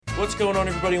What's going on,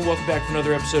 everybody, and welcome back to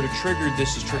another episode of Triggered.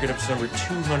 This is Triggered episode number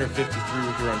 253.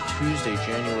 We're here on Tuesday,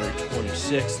 January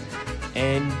 26th.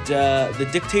 And the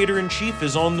dictator-in-chief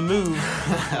is on the move.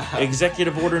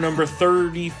 Executive order number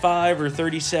 35 or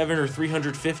 37 or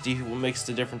 350. What makes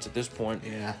the difference at this point?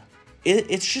 Yeah.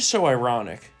 It's just so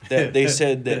ironic that they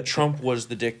said that Trump was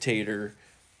the dictator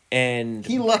and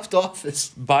He left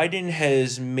office. Biden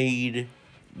has made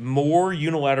more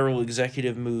unilateral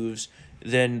executive moves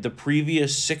than the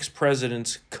previous 6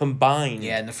 presidents combined.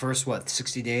 Yeah, in the first,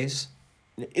 60 days?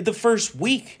 In the first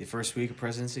week. The first week of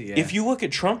presidency, yeah. If you look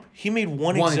at Trump, he made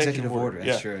one executive order.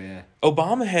 That's true, yeah.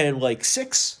 Obama had like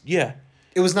 6? Yeah.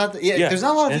 It was not, Yeah. there's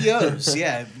not a lot of EOs,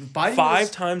 yeah. Biden 5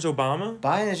 times Obama.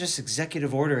 Biden is just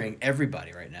executive ordering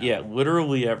everybody right now. Yeah,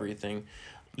 literally everything.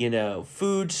 You know,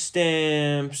 food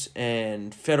stamps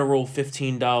and federal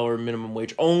 $15 minimum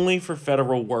wage. Only for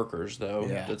federal workers, though.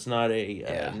 Yeah. That's not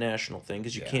a national thing,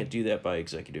 because you can't do that by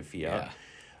executive fiat.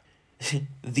 Yeah.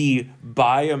 The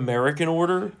Buy American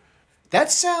order.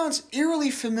 That sounds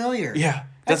eerily familiar. Yeah,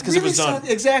 that's because it was done.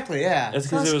 Exactly, yeah. That's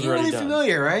 'cause it was already eerily done.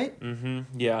 familiar, right?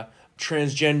 Yeah.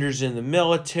 Transgenders in the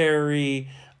military.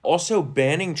 Also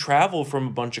banning travel from a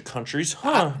bunch of countries.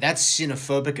 Huh. That's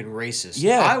xenophobic and racist.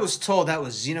 Yeah. I was told that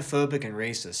was xenophobic and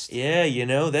racist. Yeah, you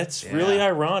know, that's really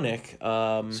ironic.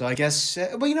 So I guess,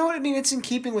 well, you know what I mean. It's in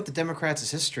keeping with the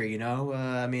Democrats' history. You know,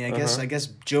 I guess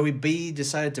Joey B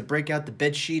decided to break out the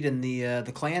bed sheet and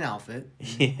the Klan outfit.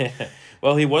 Yeah.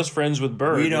 Well, he was friends with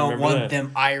Bird. We don't remember want that?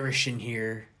 them Irish in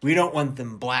here. We don't want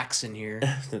them blacks in here.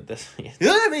 Yeah.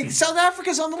 Yeah, I mean, South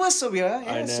Africa's on the list, so yeah.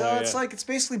 I know, so it's yeah. like it's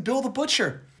basically Bill the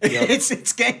Butcher. Yep.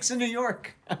 It's gangs in New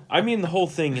York. I mean, the whole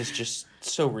thing is just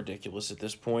so ridiculous at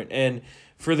this point. And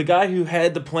for the guy who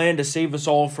had the plan to save us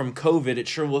all from COVID, it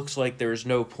sure looks like there's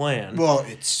no plan. Well,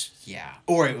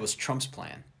 or it was Trump's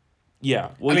plan. Yeah.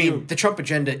 Well, I mean, the Trump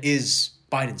agenda is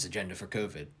Biden's agenda for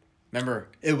COVID. Remember,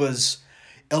 it was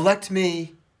elect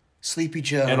me, Sleepy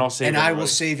Joe, And I'll save I will everybody.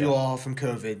 save you all from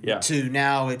COVID. Yeah. To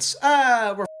now it's,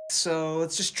 we're so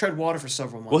let's just tread water for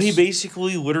several months. Well, he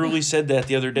basically literally said that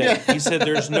the other day. He said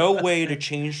there's no way to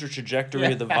change the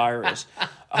trajectory of the virus.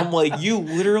 I'm like, you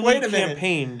literally Wait a minute.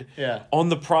 campaigned Yeah. on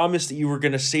the promise that you were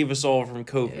going to save us all from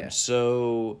COVID. Yeah.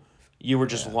 So you were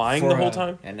just lying the whole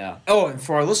time? And and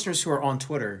for our listeners who are on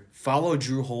Twitter, follow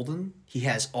Drew Holden. He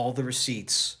has all the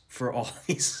receipts for all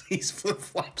these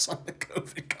flip-flops on the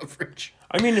COVID coverage.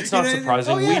 I mean, it's not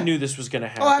surprising. Oh, yeah. We knew this was going to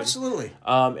happen. Oh, absolutely.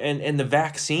 And the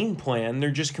vaccine plan,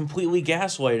 they're just completely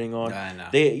gaslighting on. I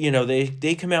know.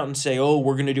 They come out and say, "Oh,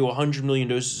 we're going to do 100 million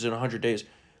doses in 100 days."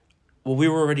 Well, we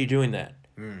were already doing that.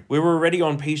 We were already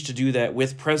on pace to do that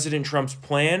with President Trump's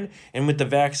plan and with the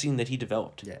vaccine that he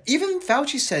developed. Yeah. Even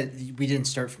Fauci said we didn't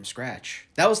start from scratch.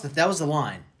 That was the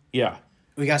line. Yeah.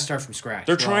 We got to start from scratch.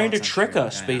 They're Well, trying to it's not trick true.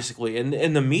 us, I know. basically.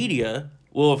 And the media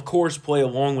will, of course, play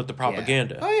along with the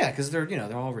propaganda. Yeah. Oh yeah, because they're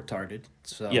all retarded.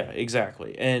 So Yeah,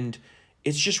 exactly. And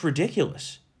it's just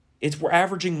ridiculous. We're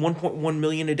averaging 1.1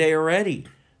 million a day already.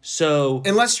 So,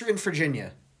 unless you're in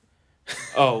Virginia.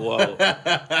 oh, well,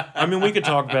 I mean, we could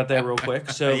talk about that real quick.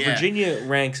 So Yeah. Virginia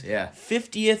ranks Yeah.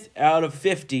 50th out of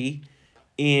 50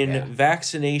 in Yeah.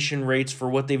 vaccination rates for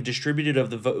what they've distributed of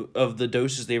the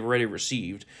doses they've already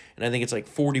received. And I think it's like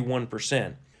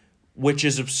 41%, which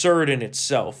is absurd in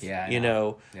itself. Yeah, I you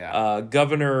know. know, Yeah.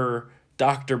 Governor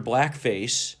Dr.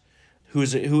 Blackface, who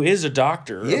is a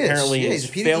doctor, He is. apparently Yeah, is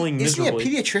he's failing Isn't miserably.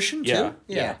 he a pediatrician too?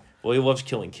 Yeah. Well, he loves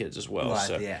killing kids as well. Well,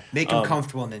 so. yeah. Make him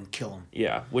comfortable and then kill him.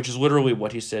 Yeah, which is literally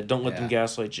what he said. Don't let them Yeah.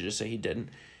 gaslight you to say he didn't.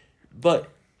 But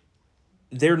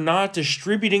they're not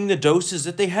distributing the doses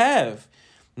that they have.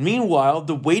 Meanwhile,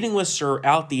 the waiting lists are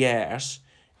out the ass.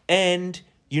 And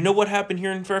you know what happened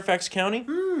here in Fairfax County?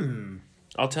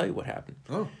 I'll tell you what happened.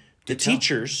 Oh. The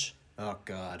teachers Oh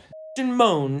God. and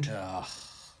moaned, Ugh.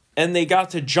 and they got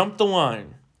to jump the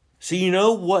line. So you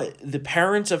know what the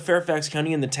parents of Fairfax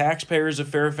County and the taxpayers of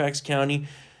Fairfax County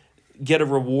get a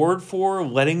reward for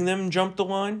letting them jump the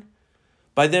line?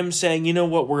 By them saying, you know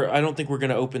what, I don't think we're going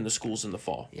to open the schools in the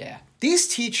fall. Yeah. These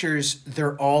teachers,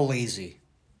 they're all lazy.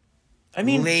 I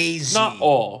mean, Lazy. not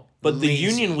all, but the Lazy.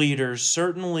 union leaders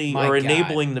certainly My are God.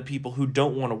 enabling the people who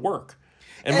don't want to work.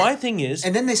 And my thing is,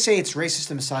 And then they say it's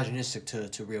racist and misogynistic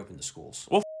to reopen the schools.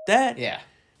 well, that. Yeah.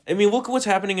 I mean, look at what's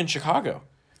happening in Chicago.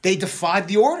 They defied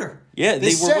the order. Yeah,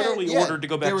 they were literally ordered to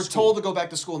go back They were to school. told to go back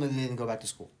to school and then they didn't go back to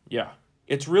school. Yeah.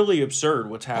 It's really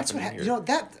absurd what's That's what happening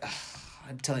here.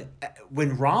 I'm telling you,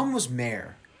 when Rahm was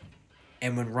mayor,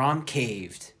 and when Rahm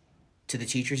caved to the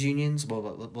teachers' unions,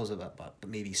 what was it about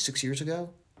maybe 6 years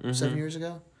ago, 7 years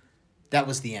ago, that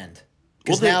was the end.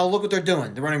 Because Well, now look what they're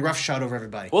doing. They're running roughshod over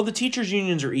everybody. Well, the teachers'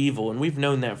 unions are evil, and we've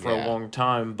known that for a long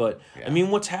time. But, I mean,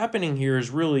 what's happening here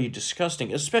is really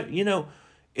disgusting. You know,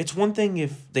 it's one thing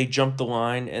if they jump the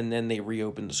line and then they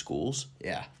reopen the schools.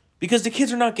 Yeah. Because the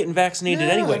kids are not getting vaccinated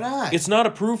No, anyway. they're not. It's not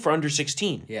approved for under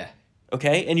 16. Yeah.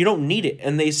 Okay? And you don't need it.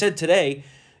 And they said today,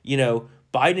 you know,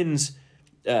 Biden's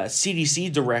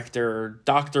CDC director,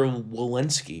 Dr.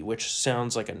 Walensky, which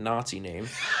sounds like a Nazi name,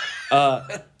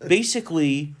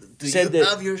 basically said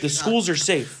that the schools are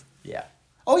safe. Yeah.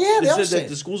 Oh, yeah, they are said safe. that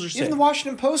the schools are safe. Even the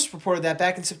Washington Post reported that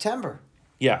back in September.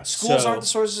 Yeah. Schools aren't the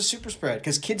sources of super spread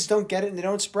because kids don't get it and they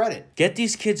don't spread it. Get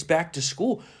these kids back to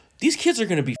school. These kids are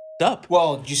going to be up.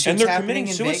 Well, do you see and what's they're happening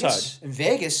committing in suicide. Vegas? In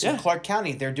Vegas, in Clark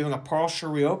County, they're doing a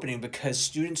partial reopening because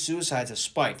student suicides have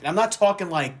spiked. And I'm not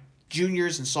talking like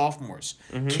juniors and sophomores.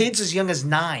 Kids as young as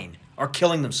 9 are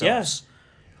killing themselves. Yes.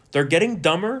 They're getting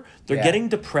dumber, they're getting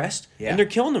depressed, and they're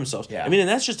killing themselves. Yeah. I mean, and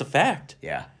that's just a fact.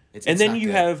 Yeah. And then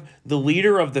you have the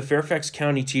leader of the Fairfax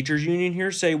County Teachers Union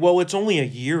here say, well, it's only a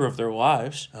year of their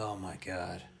lives. Oh, my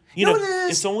God. You know,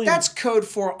 it's only... That's code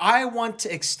for I want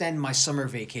to extend my summer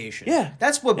vacation. Yeah.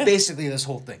 That's what basically this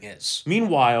whole thing is.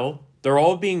 Meanwhile, they're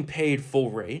all being paid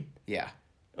full rate. Yeah.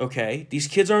 Okay? These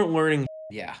kids aren't learning.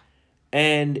 Yeah.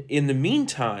 And in the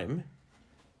meantime,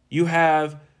 you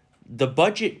have the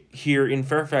budget here in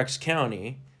Fairfax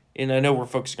County, and I know we're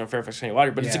focusing on Fairfax County a lot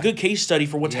here, but it's a good case study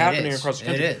for what's happening across the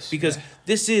country. It is. Because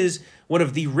this is one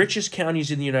of the richest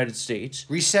counties in the United States.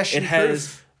 Recession It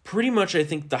has pretty much, I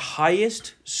think, the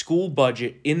highest school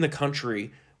budget in the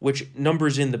country, which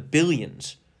numbers in the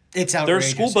billions. It's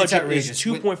outrageous. Their school budget is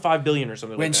 $2.5 billion or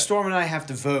something like that. When Storm and I have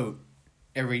to vote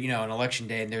every, on election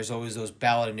day, and there's always those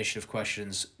ballot initiative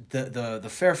questions, the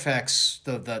Fairfax,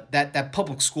 that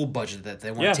public school budget that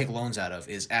they want to take loans out of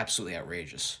is absolutely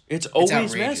outrageous. It's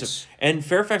always massive. And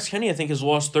Fairfax County, I think, has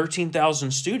lost 13,000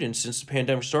 students since the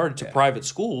pandemic started to private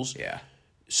schools. Yeah.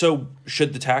 So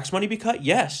should the tax money be cut?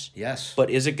 Yes. Yes. But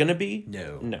is it going to be?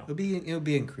 No. No. It'll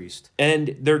be increased.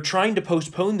 And they're trying to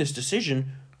postpone this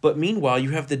decision, but meanwhile, you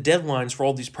have the deadlines for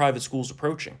all these private schools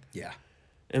approaching. Yeah.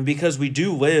 And because we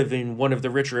do live in one of the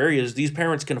richer areas, these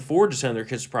parents can afford to send their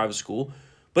kids to private school,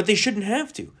 but they shouldn't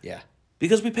have to. Yeah.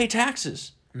 Because we pay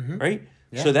taxes, right?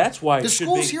 Yeah. So that's why the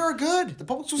schools here are good. The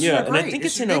public schools here are great. And I think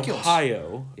it's ridiculous. In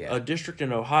Ohio, a district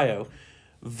in Ohio,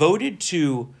 voted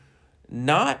to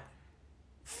not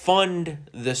fund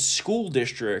the school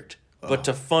district, but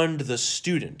to fund the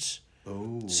students.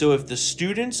 Oh. So if the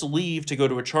students leave to go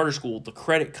to a charter school, the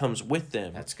credit comes with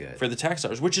them. That's good. For the tax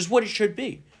dollars, which is what it should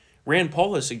be. Rand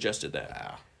Paul has suggested that.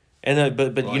 Wow. And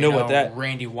but well, you know what that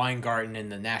Randy Weingarten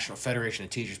and the National Federation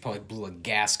of Teachers probably blew a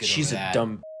gasket She's over that. a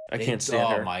dumb. I can't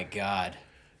stand her. Oh my God.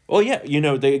 Well, yeah,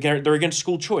 they're against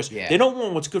school choice. Yeah. They don't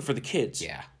want what's good for the kids.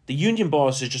 Yeah. The union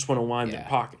bosses just want to line their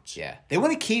pockets. Yeah. They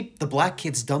want to keep the black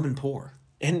kids dumb and poor.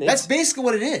 And that's basically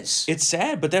what it is. It's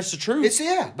sad, but that's the truth.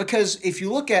 Because if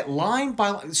you look at line by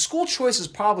line, school choice is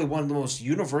probably one of the most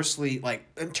universally,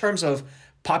 in terms of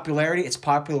popularity, it's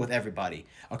popular with everybody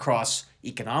across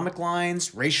economic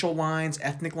lines, racial lines,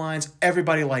 ethnic lines.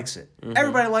 Everybody likes it. Mm-hmm.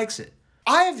 Everybody likes it.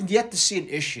 I have yet to see an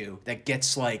issue that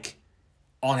gets on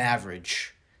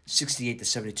average, 68 to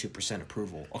 72%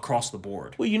 approval across the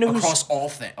board. Well, across all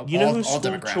things. You know who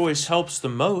school choice helps the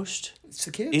most? It's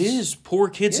the kids. Is poor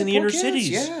kids in the inner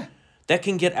cities. That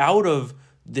can get out of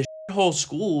the shithole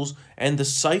schools and the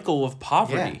cycle of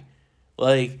poverty.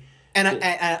 And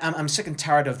I'm sick and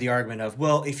tired of the argument of,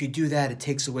 well, if you do that, it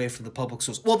takes away from the public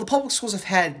schools. Well, the public schools have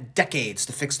had decades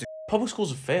to fix their... Public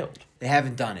schools have failed. They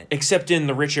haven't done it. Except in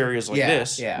the rich areas like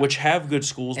this, which have good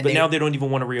schools, but now they don't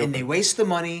even want to reopen. And they waste the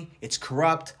money. It's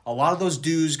corrupt. A lot of those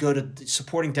dues go to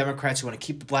supporting Democrats who want to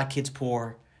keep the black kids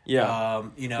poor. Yeah.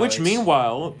 Which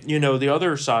meanwhile, the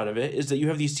other side of it is that you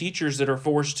have these teachers that are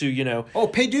forced to,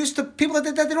 pay dues to people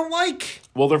that they don't like.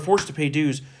 Well, they're forced to pay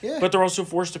dues, but they're also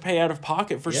forced to pay out of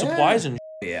pocket for supplies and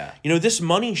Yeah. This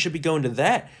money should be going to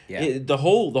that. Yeah. The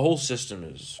whole system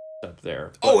is up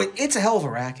there. It's a hell of a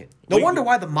racket. No wonder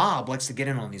why the mob likes to get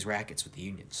in on these rackets with the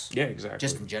unions. Yeah, exactly.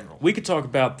 Just in general. We could talk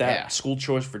about that school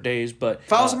choice for days, but...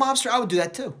 If I was a mobster, I would do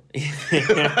that too.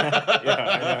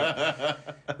 I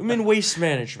know. I'm in waste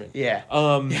management. Yeah.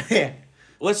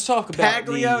 Let's talk about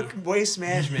Paglia waste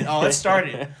management. Oh, let's start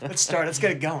it. Let's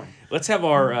get it going. Let's have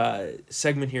our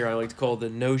segment here I like to call the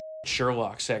No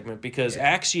Sherlock segment, because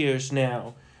Axios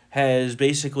now has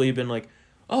basically been like,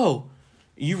 oh...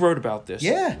 You wrote about this.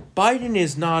 Yeah. Biden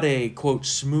is not a, quote,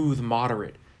 smooth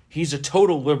moderate. He's a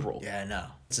total liberal. Yeah, I know.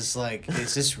 It's just like,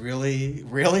 is this really?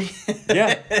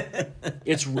 Yeah,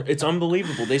 it's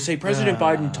unbelievable. They say President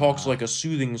Biden talks like a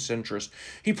soothing centrist.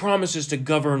 He promises to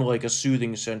govern like a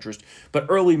soothing centrist, but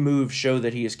early moves show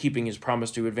that he is keeping his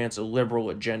promise to advance a liberal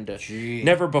agenda. Gee.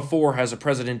 Never before has a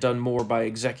president done more by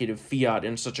executive fiat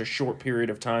in such a short period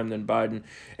of time than Biden,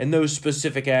 and those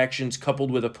specific actions, coupled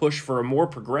with a push for a more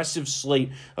progressive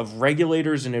slate of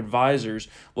regulators and advisors,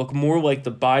 look more like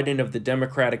the Biden of the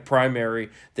Democratic primary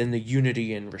than the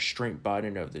unity and restraint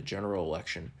Biden of the general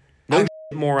election. No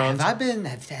morons. Have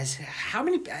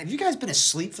you guys been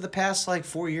asleep for the past like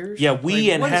 4 years? Yeah, we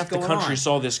Like, and what is half the going country on?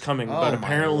 saw this coming, Oh but my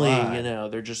apparently,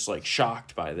 God. they're just like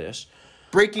shocked by this.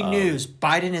 Breaking news: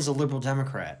 Biden is a liberal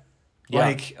Democrat. Yeah.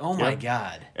 Like, oh my Yep.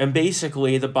 God. And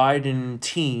basically, the Biden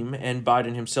team and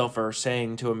Biden himself are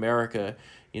saying to America,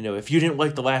 if you didn't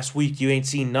like the last week, you ain't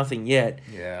seen nothing yet.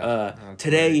 Yeah.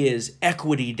 Today is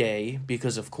Equity Day,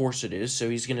 because of course it is. So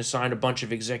he's going to sign a bunch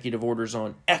of executive orders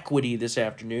on equity this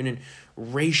afternoon and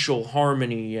racial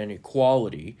harmony and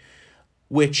equality,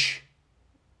 which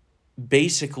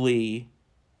basically,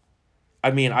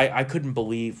 I couldn't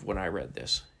believe when I read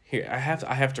this. Here, I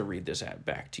have to read this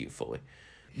back to you fully.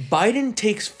 Biden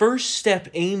takes first step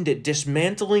aimed at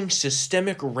dismantling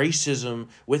systemic racism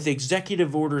with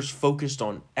executive orders focused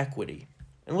on equity.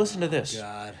 And listen to this.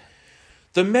 God.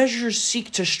 The measures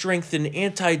seek to strengthen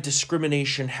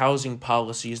anti-discrimination housing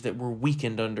policies that were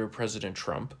weakened under President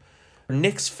Trump,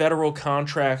 nix federal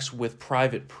contracts with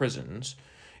private prisons,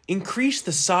 increase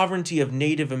the sovereignty of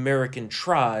Native American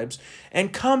tribes,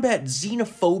 and combat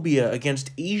xenophobia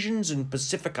against Asians and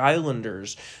Pacific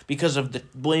Islanders because of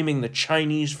blaming the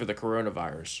Chinese for the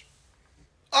coronavirus.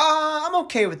 I'm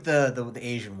okay with the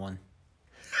Asian one.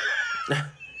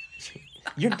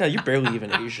 You're barely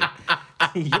even Asian.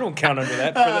 You don't count under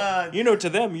that. To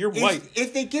them, you're white.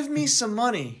 If they give me some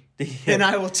money, then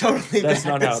I will totally. That's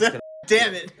not how it's gonna.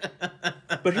 Damn it.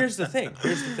 But here's the thing,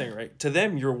 right? To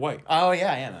them, you're white. Oh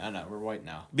yeah, I know. We're white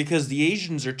now. Because the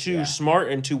Asians are too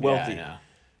smart and too wealthy. Yeah, I know.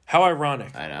 How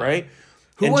ironic, I know. right?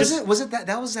 Who And was just- it? Was it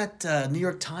that was that New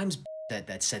York Times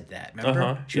that said that?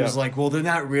 Remember? She was yeah. like, "Well, they're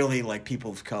not really like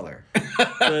people of color."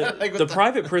 The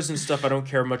private prison stuff I don't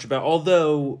care much about,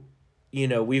 although,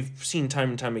 we've seen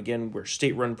time and time again where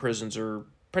state-run prisons are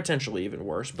potentially even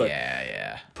worse. But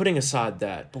yeah. putting aside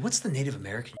that, But what's the Native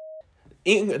American?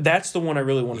 that's the one I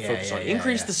really want to focus on.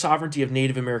 Increase the sovereignty of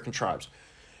Native American tribes.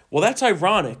 Well, that's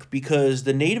ironic because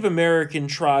the Native American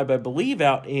tribe, I believe,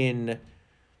 out in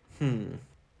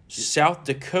South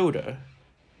Dakota,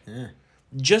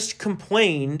 just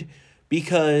complained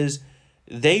because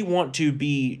they want to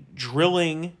be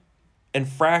drilling and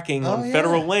fracking on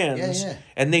federal lands,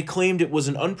 and they claimed it was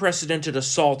an unprecedented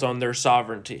assault on their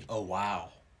sovereignty. Oh wow!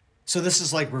 So this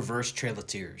is like reverse Trail of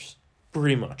Tears.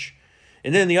 Pretty much.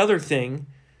 And then the other thing,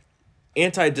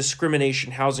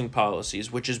 anti-discrimination housing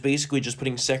policies, which is basically just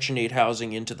putting Section 8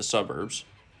 housing into the suburbs.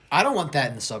 I don't want that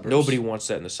in the suburbs. Nobody wants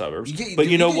that in the suburbs. You But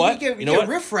you know what? You get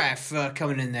riffraff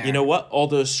coming in there. You know what? All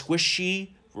those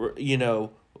squishy,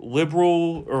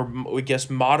 liberal or I guess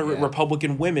moderate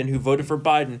Republican women who voted for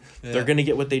Biden, they're going to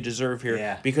get what they deserve here.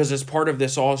 Yeah. Because as part of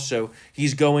this also,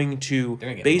 he's going to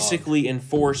get basically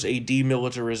enforce a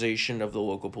demilitarization of the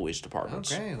local police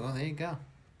departments. Okay, well there you go.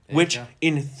 Which,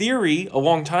 in theory, a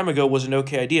long time ago was an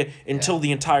okay idea until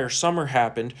the entire summer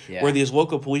happened, where these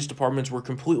local police departments were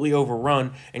completely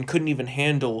overrun and couldn't even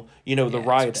handle, the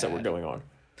riots that were going on.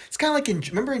 It's kind of like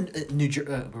remember in New Jersey,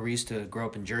 where we used to grow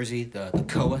up in Jersey, the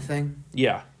COA thing?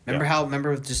 Yeah.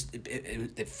 Remember just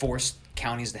it forced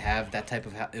counties to have that type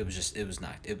of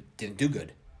it didn't do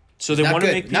good. So they want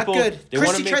to make people... Not good. They wanna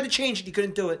Christie make, tried to change it, he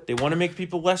couldn't do it. They want to make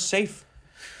people less safe.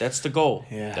 That's the goal.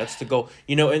 Yeah. That's the goal.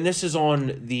 And this is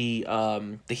on the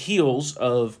heels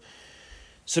of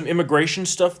some immigration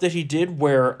stuff that he did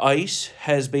where ICE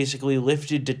has basically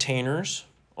lifted detainers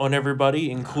on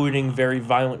everybody, including very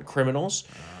violent criminals.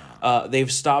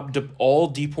 They've stopped all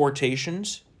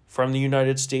deportations from the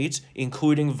United States,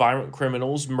 including violent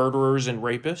criminals, murderers, and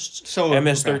rapists, So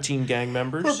MS-13 gang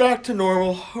members. We're back to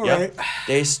normal. All right.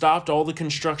 They stopped all the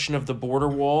construction of the border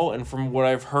wall, and from what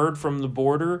I've heard from the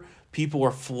border, people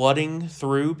are flooding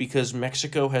through because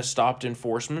Mexico has stopped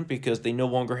enforcement because they no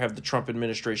longer have the Trump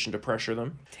administration to pressure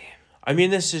them. Damn.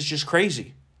 This is just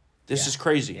crazy. This is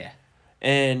crazy. Yeah.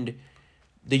 And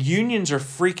the unions are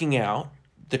freaking out.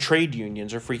 The trade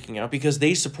unions are freaking out because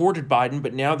they supported Biden,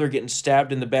 but now they're getting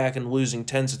stabbed in the back and losing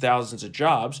tens of thousands of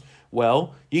jobs.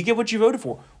 Well, you get what you voted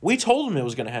for. We told them it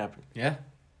was going to happen. Yeah.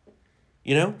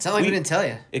 It's not like we didn't tell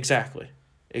you. Exactly.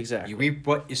 You reap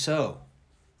what you sow.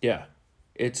 Yeah.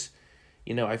 It's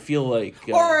I feel like...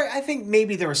 Or I think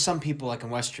maybe there were some people like in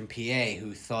Western PA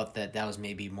who thought that was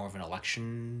maybe more of an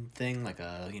election thing, like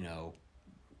an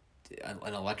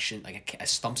election, like a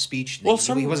stump speech. Well,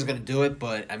 he wasn't going to do it,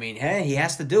 but I mean, hey, he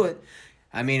has to do it.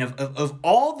 I mean, of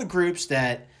all the groups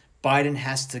that Biden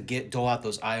has to dole out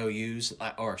those IOUs,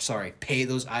 pay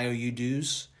those IOU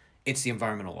dues, it's the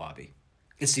environmental lobby.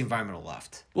 It's the environmental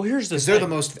left. Well, here's the thing. Because they're the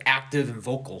most active and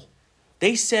vocal.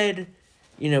 They said,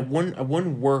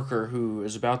 one worker who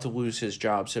is about to lose his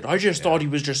job said, I just thought he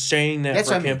was just saying that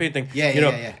for a campaign thing.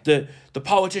 Yeah. The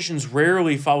politicians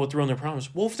rarely follow through on their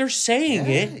promise. Well, if they're saying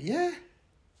it... Yeah.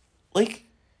 Like,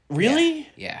 really?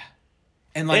 Yeah.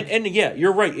 And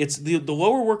you're right. It's the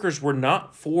lower workers were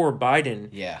not for Biden.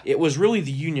 Yeah. It was really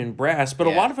the union brass, but a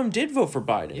lot of them did vote for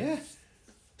Biden. Yeah.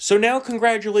 So now,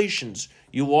 congratulations.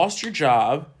 You lost your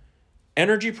job.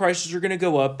 Energy prices are going to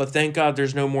go up, but thank God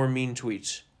there's no more mean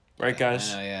tweets. Right,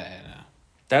 guys? I know.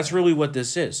 That's really what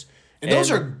this is. And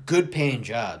those are good paying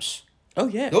jobs. Oh,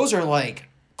 yeah. Those are like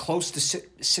close to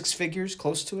six figures,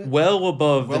 close to it. Well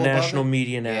above the national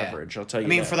median average, I'll tell you. I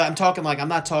mean, that. for that, I'm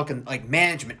not talking like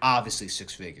management, obviously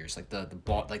 6 figures, like the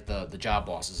job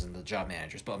bosses and the job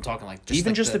managers, but I'm talking like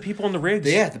just the people on the rigs.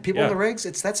 Yeah, the people on the rigs,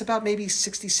 that's about maybe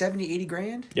 60, 70, 80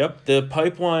 grand. Yep, the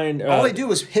pipeline. All they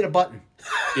do is hit a button.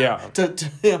 Yeah.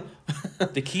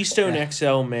 The Keystone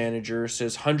XL manager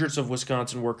says hundreds of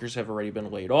Wisconsin workers have already been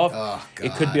laid off. Oh, God.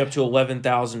 It could be up to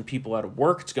 11,000 people out of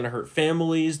work. It's going to hurt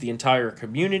families, the entire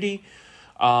community.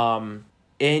 And,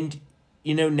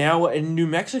 now in New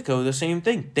Mexico, the same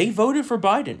thing. They voted for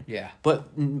Biden. Yeah. But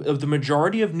the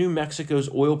majority of New Mexico's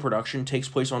oil production takes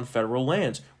place on federal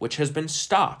lands, which has been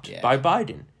stopped by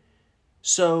Biden.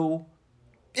 So...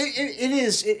 It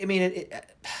is.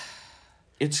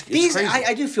 It's crazy.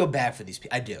 I do feel bad for these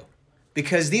people. I do.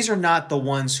 Because these are not the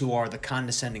ones who are the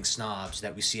condescending snobs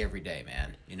that we see every day,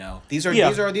 man. These are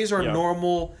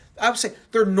normal. I would say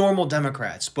they're normal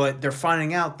Democrats, but they're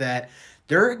finding out that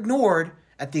they're ignored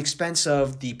at the expense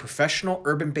of the professional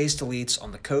urban-based elites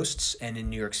on the coasts and in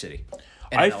New York City.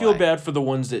 I feel bad for the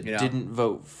ones that didn't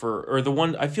vote for,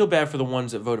 I feel bad for the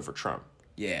ones that voted for Trump.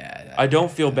 Yeah. I don't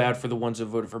feel bad for the ones that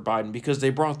voted for Biden because they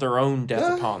brought their own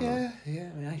death upon them.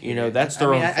 Yeah. That's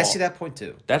their own fault. I see that point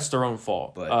too. That's their own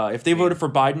fault. But if they voted for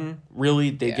Biden,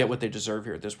 really, they get what they deserve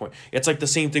here at this point. It's like the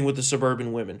same thing with the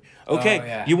suburban women.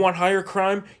 Okay, you want higher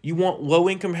crime? You want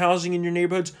low-income housing in your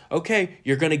neighborhoods? Okay,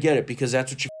 you're going to get it because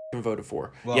that's what you voted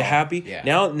for. Well, you happy? Yeah.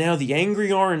 Now the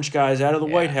angry orange guy's out of the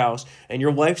White House, and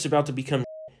your life's about to become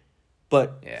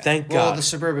but thank God. Well, the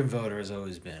suburban voter has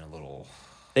always been a little...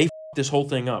 this whole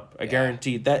thing up. I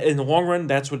guarantee that in the long run,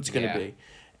 that's what it's going to be.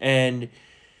 And,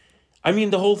 I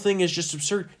mean, the whole thing is just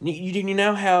absurd. You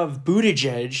now have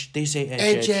Buttigieg, they say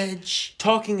Edge,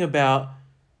 talking about...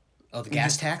 Oh, the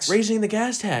gas tax? Raising the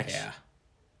gas tax. Yeah.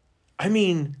 I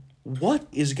mean, what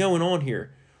is going on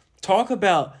here? Talk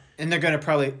about... And they're going to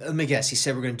probably... Let me guess. He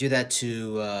said we're going to do that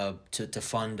to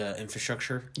fund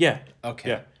infrastructure? Yeah. Okay.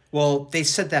 Yeah. Well, they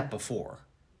said that before.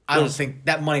 I don't think...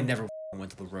 That money never...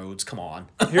 went to the roads. Come on.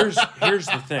 Here's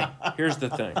the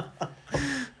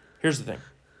thing.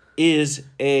 Is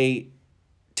a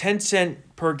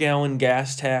 10-cent per gallon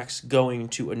gas tax going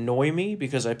to annoy me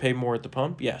because I pay more at the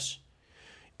pump? Yes.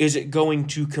 Is it going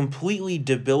to completely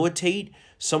debilitate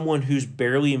someone who's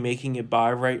barely making it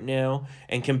by right now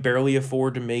and can barely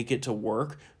afford to make it to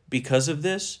work because of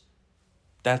this?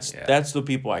 That's the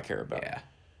people I care about. Yeah.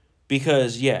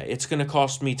 Because it's going to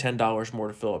cost me $10 more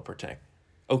to fill up per tank.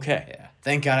 Okay. Yeah.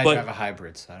 Thank God I drive a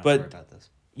hybrid, so I don't worry about this.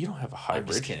 You don't have a hybrid.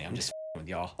 I'm just kidding. I'm just with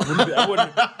y'all.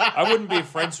 I wouldn't be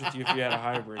friends with you if you had a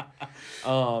hybrid.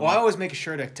 Well, I always make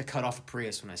sure to cut off a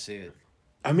Prius when I see it.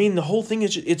 I mean, the whole thing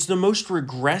is it's the most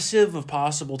regressive of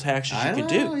possible taxes you could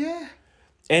do. Yeah.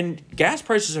 And gas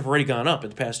prices have already gone up in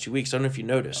the past 2 weeks. I don't know if you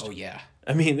noticed. Oh, yeah.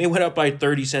 I mean, they went up by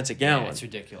 30 cents a gallon. Yeah, it's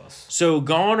ridiculous. So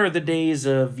gone are the days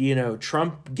of,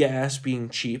 Trump gas being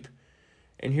cheap.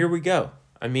 And here we go.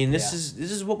 I mean, this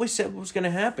is what we said was going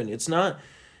to happen. It's not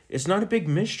a big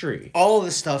mystery. All of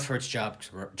this stuff hurts job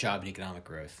and economic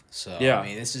growth. So I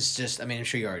mean, this is just. I mean, I'm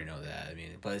sure you already know that. I mean,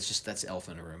 but it's just that's the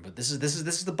elephant in the room. But this is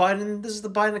the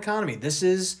Biden economy. This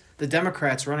is the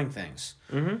Democrats running things.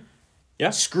 Mm-hmm. Yeah.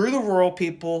 Screw the rural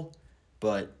people,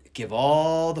 but give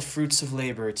all the fruits of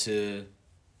labor to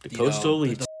the coastal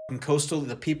elites.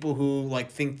 The people who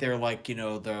think they're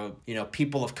the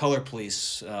people of color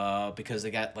police because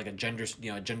they got a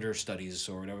gender studies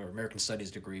or whatever American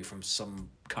studies degree from some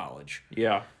college.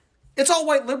 Yeah. It's all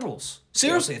white liberals.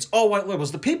 Seriously, it's all white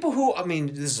liberals. The people who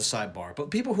this is a sidebar, but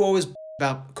people who always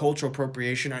about cultural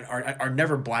appropriation are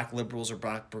never black liberals or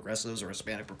black progressives or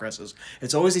Hispanic progressives.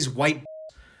 It's always these white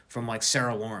from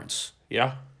Sarah Lawrence.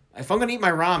 Yeah. If I'm gonna eat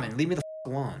my ramen, leave me the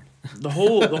alone. The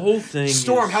whole thing.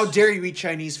 Storm, is, how dare you eat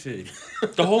Chinese food?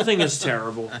 The whole thing is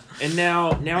terrible. And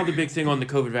now the big thing on the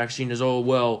COVID vaccine is,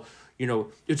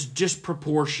 it's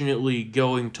disproportionately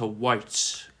going to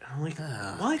whites. And I'm like,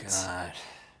 what? God.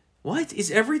 What? Is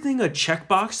everything a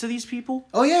checkbox to these people?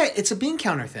 Oh yeah, it's a bean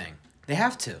counter thing. They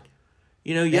have to.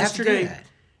 Yesterday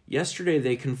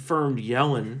they confirmed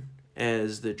Yellen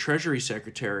as the Treasury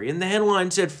Secretary, and the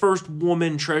headline said first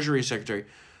woman Treasury Secretary.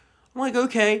 I'm like,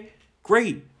 okay,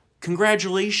 great.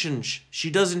 Congratulations.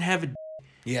 She doesn't have a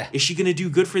Yeah. Is she going to do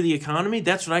good for the economy?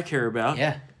 That's what I care about.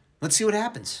 Yeah. Let's see what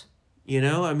happens.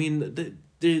 I mean,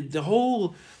 the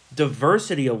whole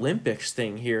diversity Olympics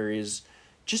thing here is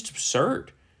just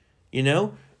absurd.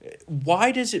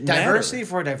 Why does it matter? Diversity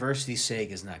for diversity's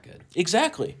sake is not good.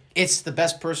 Exactly. It's the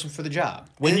best person for the job.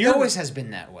 When it always has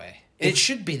been that way. It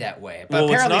should be that way. But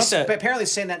apparently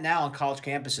saying that now on college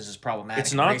campuses is problematic.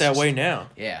 It's not that way now.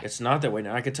 Yeah. It's not that way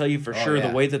now. I can tell you for sure the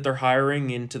way that they're hiring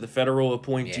into the federal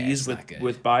appointees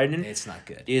with Biden it's not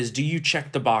good. Is do you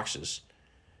check the boxes?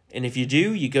 And if you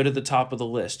do, you go to the top of the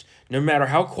list. No matter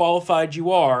how qualified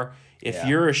you are, if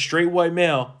you're a straight white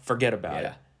male, forget about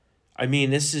it. I mean,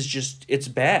 this is just, it's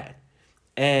bad.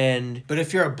 But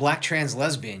if you're a black trans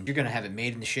lesbian, you're going to have it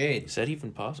made in the shade. Is that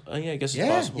even possible? Oh, yeah, I guess it's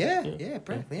possible. Yeah,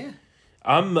 apparently, yeah.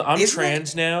 I'm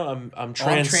trans now. I'm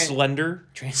trans-slender,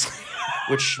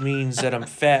 which means that I'm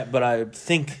fat, but I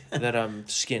think that I'm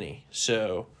skinny.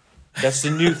 So that's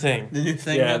the new thing. The new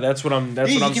thing. Yeah, that's what I'm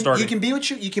starting.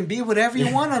 You can be whatever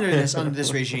you want under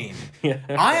this regime. Yeah.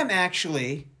 I am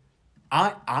actually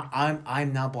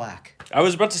I'm now black. I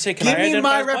was about to say, give me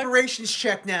my reparations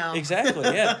check now. Exactly.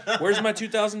 Yeah. Where's my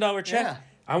 $2,000 check? Yeah.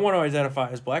 I want to identify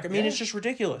as black. I mean, it's just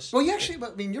ridiculous. Well, you're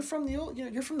from the old.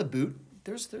 You're from the boot.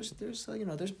 There's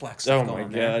black stuff going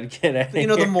on there. Oh my God! Get out of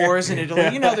here. The Moors in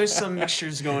Italy. There's some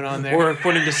mixtures going on there. Or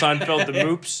according to Seinfeld, the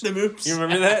Moops. The Moops. You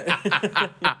remember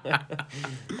that?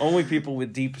 Only people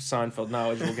with deep Seinfeld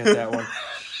knowledge will get that one.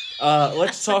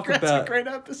 Let's talk about. That's a great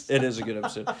episode. It is a good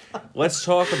episode. Let's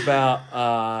talk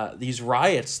about these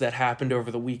riots that happened over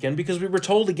the weekend, because we were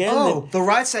told again. Oh, the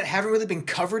riots that haven't really been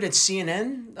covered at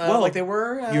CNN, like they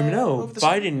were.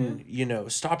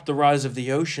 Biden, stopped the rise of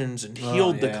the oceans and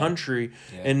healed the country,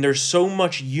 and there's so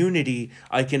much unity,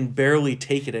 I can barely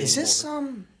take it anymore. Is this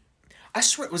I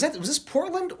swear, was this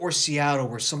Portland or Seattle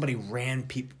where somebody ran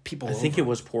people over? I think it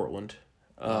was Portland.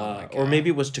 Or maybe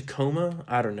it was Tacoma.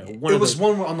 I don't know. It was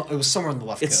somewhere on the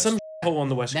left coast. It's some hole on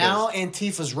the west coast. Now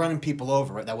Antifa's running people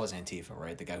over, right? That was Antifa,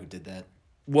 right? The guy who did that.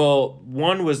 Well,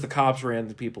 one was the cops ran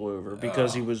the people over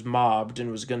because he was mobbed and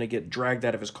was going to get dragged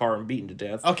out of his car and beaten to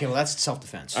death. Okay, well, that's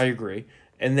self-defense. I agree.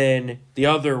 And then the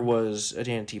other was an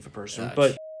Antifa person.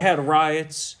 But had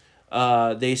riots.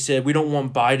 They said, we don't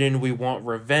want Biden, we want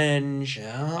revenge.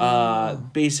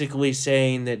 Basically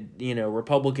saying that,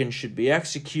 Republicans should be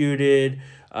executed.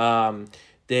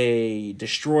 They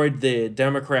destroyed the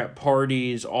Democrat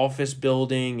Party's office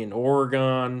building in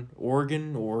Oregon.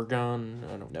 Oregon?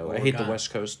 I don't know. Oregon. I hate the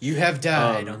West Coast. You have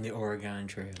died on the Oregon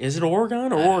Trail. Is it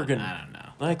Oregon or Oregon? I don't know.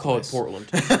 I call it Portland.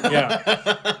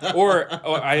 Yeah. Or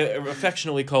I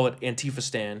affectionately call it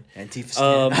Antifa-stan.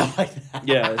 Antifa-stan. I like that.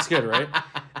 Yeah, it's good, right?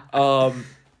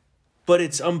 But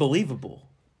it's unbelievable.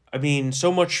 I mean,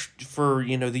 so much for,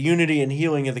 the unity and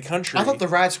healing of the country. I thought the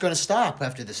riots were going to stop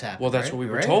after this happened. Well, that's what we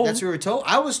were told. That's what we were told.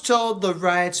 I was told the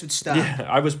riots would stop. Yeah,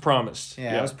 I was promised.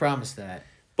 Yeah, I was promised that.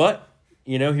 But,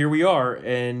 here we are,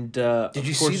 and did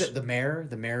you see that the mayor,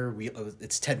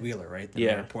 it's Ted Wheeler, right? The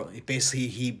mayor of Portland.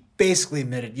 He basically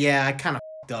admitted, I kind of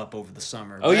f***ed up over the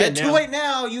summer. Oh, yeah. Too late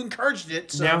now. You encouraged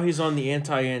it. So. Now he's on the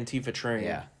anti-Antifa train.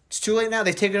 Yeah. It's too late now.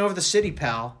 They've taken over the city,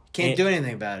 pal. Can't do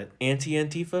anything about it.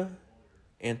 Anti-Antifa?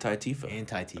 Anti-Tifa.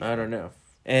 Anti-Tifa. I don't know.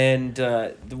 And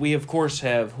we, of course,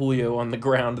 have Julio on the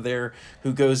ground there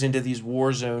who goes into these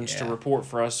war zones to report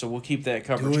for us, so we'll keep that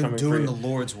coverage coming for you. Doing the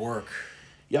Lord's work.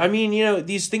 Yeah, I mean,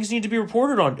 these things need to be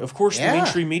reported on. Of course, the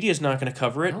mainstream media is not going to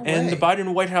cover it, and the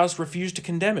Biden White House refused to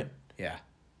condemn it. Yeah.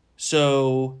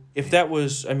 So, if that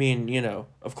was,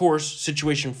 of course,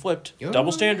 situation flipped.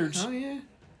 Double standards. Oh, yeah.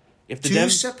 If the two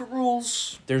separate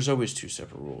rules. There's always two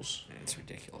separate rules. It's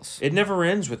ridiculous. It never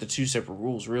ends with the two separate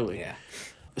rules, really. Yeah.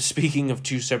 Speaking of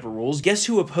two separate rules, guess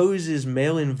who opposes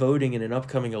mail-in voting in an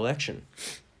upcoming election?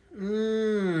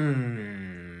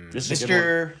 Mr.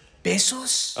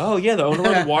 Bezos? Oh, yeah, the owner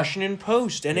of the Washington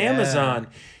Post and Amazon.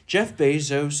 Jeff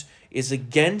Bezos is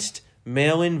against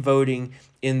mail-in voting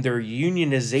in their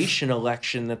unionization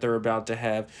election that they're about to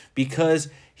have because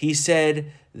he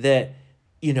said that,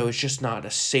 it's just not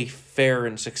a safe, fair,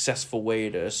 and successful way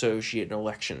to associate an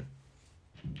election.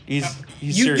 He's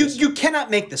You serious. you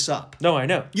cannot make this up. No, I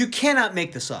know. You cannot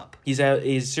make this up. He's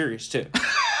serious too.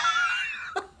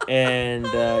 And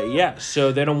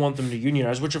so they don't want them to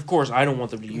unionize, which of course I don't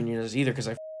want them to unionize either because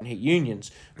I hate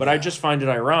unions. But I just find it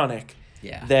ironic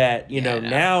that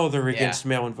now they're against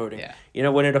mail-in voting. Yeah.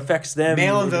 When it affects them.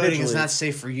 Mail-in voting is not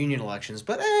safe for union elections,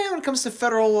 but when it comes to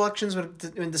federal elections,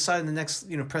 when deciding the next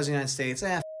president of the United States,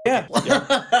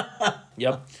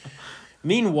 Yep.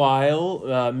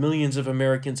 Meanwhile, millions of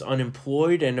Americans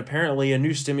unemployed, and apparently a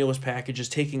new stimulus package is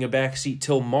taking a backseat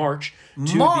till March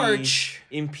to the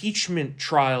impeachment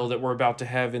trial that we're about to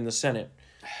have in the Senate.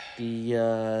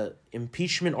 The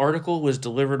impeachment article was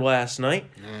delivered last night,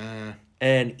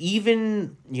 and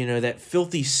even, that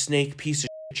filthy snake piece of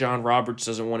shit, John Roberts,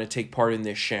 doesn't want to take part in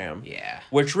this sham. Yeah.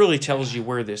 Which really tells you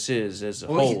where this is as a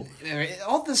whole.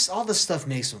 All this stuff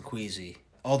makes him queasy.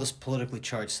 All this politically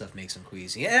charged stuff makes him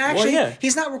queasy. And actually,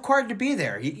 he's not required to be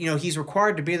there. He's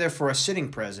required to be there for a sitting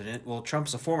president. Well,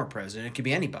 Trump's a former president. It could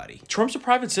be anybody. Trump's a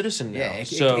private citizen now.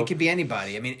 Yeah, it could be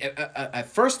anybody. I mean, at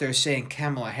first they're saying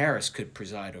Kamala Harris could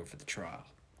preside over the trial,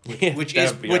 which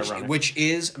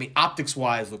is, I mean, optics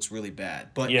wise looks really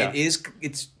bad, but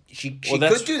she could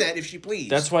do that if she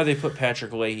pleased. That's why they put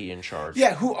Patrick Leahy in charge.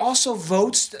 Yeah, who also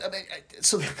votes.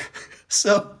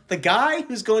 So the guy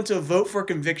who's going to vote for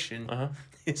conviction.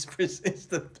 Is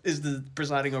the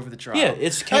presiding over the trial. Yeah,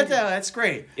 that's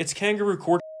great. It's kangaroo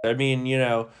court. I mean,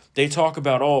 they talk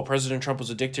about, President Trump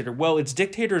was a dictator. Well, it's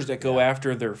dictators that go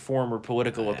after their former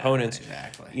political opponents,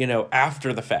 exactly.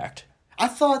 After the fact. I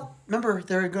thought, remember,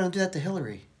 they were going to do that to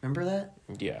Hillary. Remember that?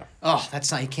 Yeah. Oh,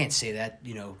 that's not, you can't say that,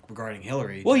 regarding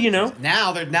Hillary. Well,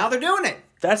 Now they're doing it.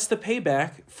 That's the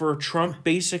payback for Trump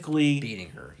basically beating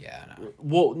her. Yeah, I know.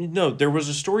 Well, no, there was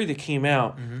a story that came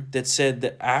out that said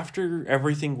that after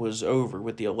everything was over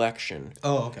with the election,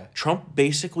 Trump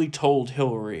basically told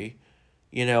Hillary,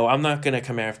 I'm not going to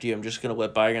come after you. I'm just going to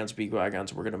let bygones be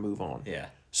bygones. We're going to move on. Yeah.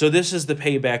 So this is the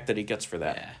payback that he gets for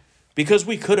that. Yeah. Because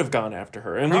we could have gone after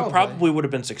her, and we probably would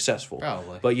have been successful.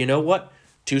 Probably. But you know what?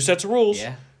 2 sets of rules.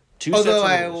 Yeah. Although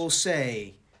I will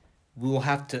say, we will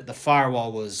have to. The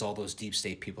firewall was all those deep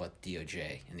state people at the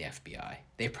DOJ and the FBI.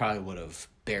 They probably would have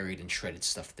buried and shredded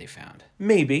stuff that they found.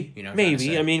 Maybe.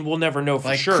 Maybe. I mean, we'll never know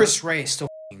for sure. Chris Wray is still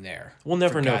there. We'll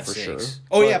never know for sure.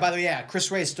 Oh yeah. By the way, Chris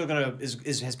Wray is still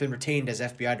has been retained as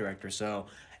FBI director. So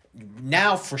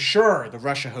now for sure, the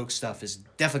Russia hoax stuff is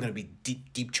definitely going to be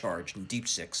deep charged and deep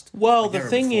sixed. Well, the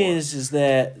thing is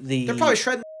that they're probably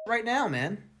shredding right now,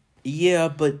 man. Yeah,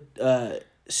 but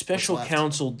Special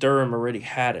Counsel Durham already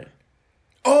had it.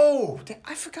 Oh,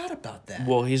 I forgot about that.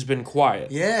 Well, he's been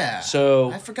quiet. Yeah.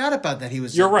 So I forgot about that. He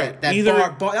was. You're right. That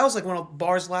was like one of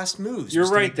Barr's last moves. You're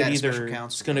right that either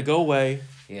it's going to go away.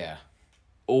 Yeah.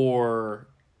 Or,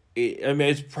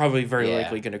 it's probably very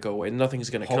likely going to go away. Nothing's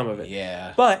going to come of it.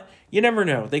 Yeah. But you never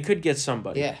know. They could get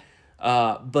somebody. Yeah.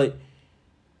 But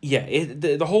yeah,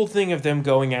 the whole thing of them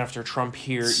going after Trump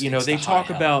here, they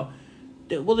talk about.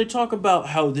 Well, they talk about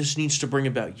how this needs to bring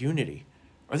about unity.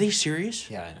 Are they serious?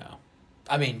 Yeah, I know.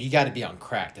 I mean, you got to be on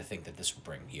crack to think that this will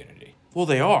bring unity. Well,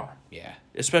 they are. Yeah.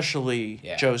 Especially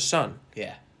Joe's son.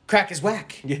 Yeah. Crack is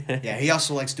whack. Yeah. Yeah, he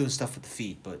also likes doing stuff with the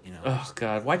feet, but, Oh,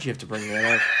 God. Why'd you have to bring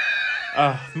that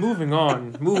up? Moving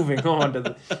on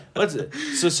to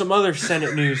so some other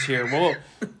Senate news here. Well,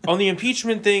 on the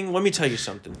impeachment thing, let me tell you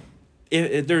something.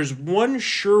 If there's one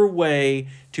sure way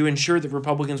to ensure that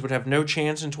Republicans would have no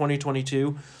chance in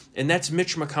 2022, and that's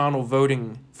Mitch McConnell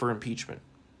voting for impeachment.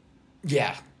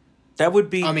 Yeah. That would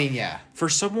be... I mean, yeah. For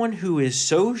someone who is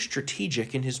so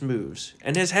strategic in his moves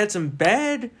and has had some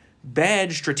bad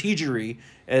strategery,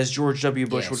 as George W.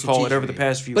 Bush would call it over the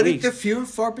past few weeks. But they're few and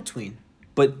far between.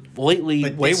 But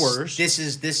lately, way worse. This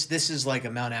is like a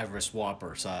Mount Everest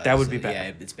Whopper size. That would be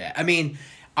bad. Yeah, it's bad. I mean,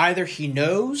 either he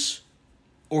knows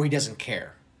or he doesn't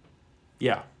care.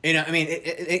 Yeah. I mean,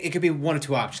 it could be one of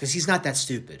two options because he's not that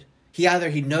stupid. He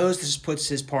knows this puts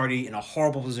his party in a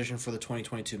horrible position for the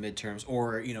 2022 midterms,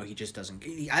 or he just doesn't.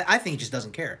 I think he just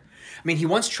doesn't care. I mean, he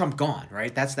wants Trump gone,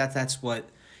 right? That's what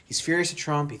he's furious at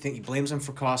Trump. He blames him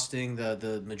for costing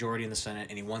the majority in the Senate,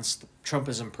 and he wants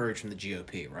Trumpism purged from the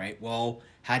GOP, right? Well,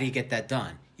 how do you get that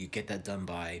done? You get that done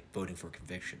by voting for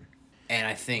conviction. And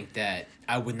I think that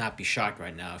I would not be shocked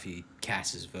right now if he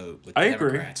casts his vote with the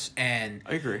Democrats. And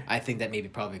I agree. I think that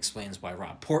probably explains why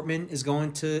Rob Portman is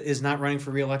not running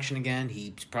for re-election again.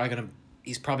 He's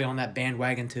probably on that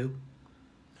bandwagon too.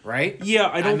 Right? Yeah,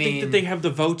 I don't think that they have the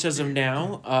votes as of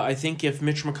now. I think if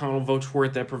Mitch McConnell votes for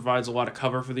it, that provides a lot of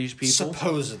cover for these people.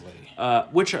 Supposedly.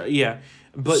 But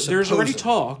there's already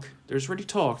talk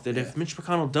that if Mitch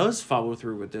McConnell does follow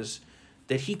through with this,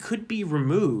 that he could be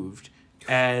removed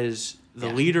as the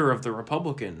Yeah. leader of the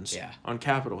Republicans Yeah. on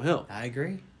Capitol Hill. I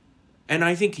agree. And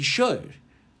I think he should.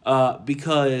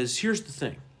 Because here's the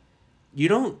thing.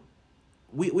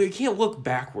 We can't look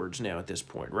backwards now at this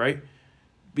point, right?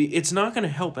 It's not going to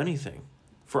help anything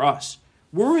for us.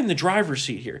 We're in the driver's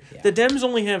seat here. Yeah. The Dems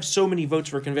only have so many votes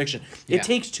for conviction. It Yeah.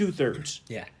 takes 2/3.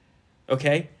 Yeah.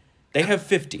 Okay? They have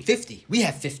 50, 50. We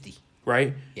have 50.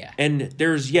 right? Yeah. And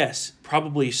there's, yes,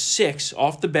 probably 6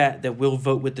 off the bat that will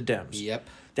vote with the Dems. Yep.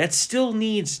 That still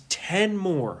needs 10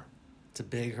 more, It's a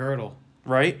big hurdle.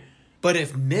 right? But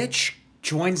if Mitch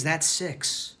joins that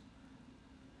 6,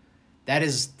 that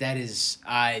is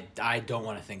I don't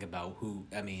want to think about who.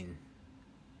 I mean,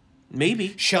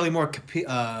 Maybe. Shelley Moore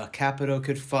Capito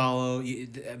could follow.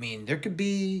 I mean, there could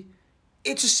be.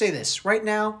 It's just say this right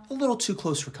now, a little too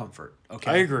close for comfort.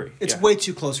 Okay, I agree, It's yeah. way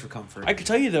too close for comfort. I could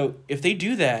tell you, though, if they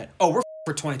do that... We're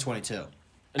for 2022.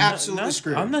 Absolutely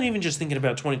screwed. I'm not even just thinking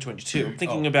about 2022. I'm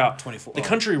thinking Oh, about 24. the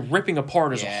country ripping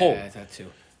apart as a whole. Yeah, that too.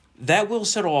 That will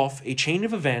set off a chain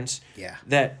of events Yeah.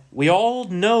 that we all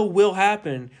know will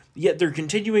happen, yet they're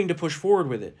continuing to push forward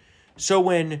with it. So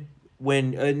when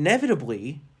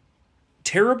inevitably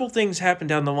terrible things happen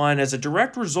down the line as a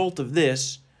direct result of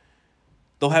this,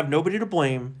 they'll have nobody to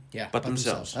blame but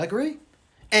themselves. I agree.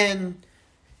 And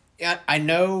I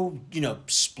know,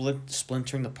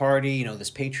 splintering the party, this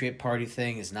Patriot Party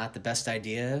thing is not the best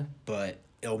idea, but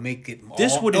it'll make it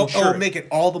it'll make it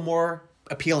all the more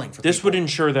appealing for This people. would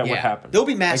ensure that would happen. There'll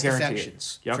be mass I guarantee it.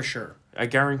 defections, Yep. for sure. I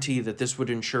guarantee that this would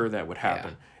ensure that would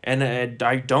happen. And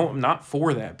I'm not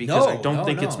for that because I don't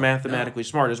think it's mathematically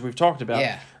smart, as we've talked about.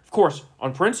 Yeah. Of course,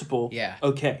 on principle,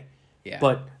 okay. Yeah.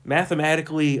 But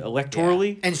mathematically,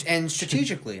 electorally, and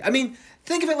strategically. I mean,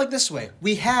 think of it like this way.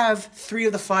 We have 3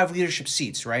 of the 5 leadership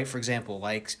seats, right? For example,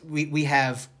 like we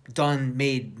have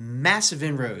made massive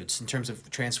inroads in terms of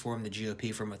transforming the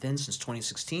GOP from within since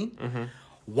 2016. Mm-hmm.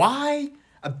 Why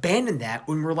abandon that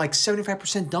when we're like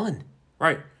 75% done?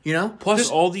 right. Plus,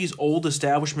 There's- all these old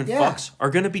establishment fucks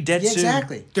are going to be dead soon.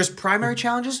 Exactly. There's primary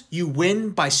challenges. You win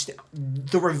by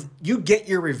you get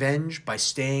your revenge by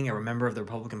staying a member of the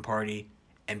Republican Party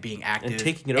and being active And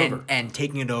taking it over. and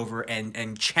taking it over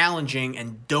and challenging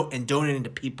and donating to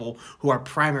people who are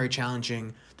primary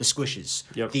challenging the squishes,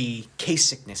 Yep. the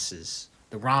Kasichnesses,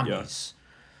 the Romneys,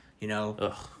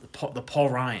 Ugh. the Paul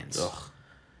Ryans. Ugh.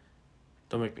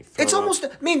 Don't make me throw It's up. almost. I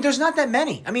mean, there's not that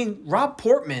many. I mean, Rob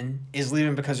Portman is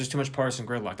leaving because there's too much partisan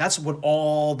gridlock. That's what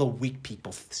all the weak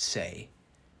people say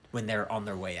when they're on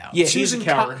their way out. Yeah, he's a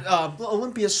coward.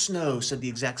 Olympia Snow said the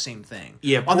exact same thing.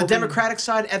 Yeah, on the Portman- Democratic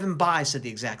side, Evan Bayh said the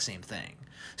exact same thing.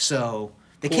 So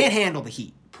they can't handle the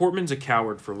heat. Portman's a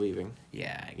coward for leaving.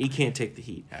 Yeah, He can't take the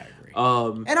heat. I agree.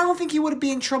 Um, And I don't think he would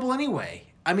be in trouble anyway.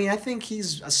 I mean, I think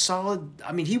he's a solid.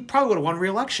 I mean, he probably would have won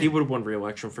re-election. He would have won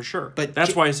re-election for sure. But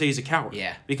that's why I say he's a coward.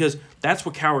 Yeah. Because that's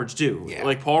what cowards do. Yeah.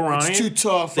 Like Paul Ryan. It's too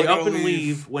tough, They I up gotta and leave.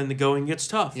 leave when the going gets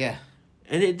tough. Yeah,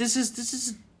 And this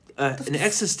is an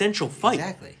existential fight.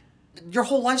 exactly. Your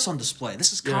whole life's on display.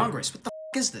 This is Yeah. Congress. What the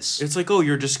is this? It's like, oh,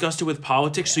 you're disgusted with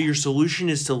politics, so your solution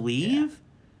is to leave?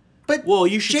 But Well,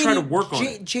 you should try to work on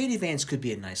it. JD Vance could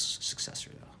be a nice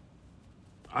successor, though.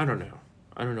 I don't know.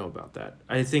 I don't know about that.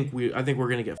 I think we're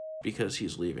gonna get because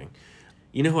he's leaving.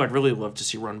 You know who I'd really love to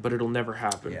see run, but it'll never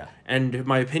happen. Yeah. And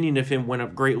my opinion of him went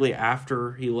up greatly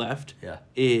after he left. Yeah.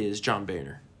 Is John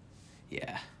Boehner.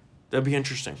 Yeah. That'd be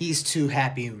interesting. He's too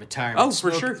happy in retirement. Oh,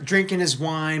 for sure. Drinking his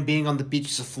wine, being on the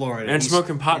beaches of Florida. And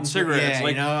smoking pot and cigarettes. Yeah,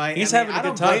 like, he's having a I good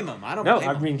don't time. blame him. I don't no, blame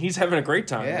him. I mean, he's having a great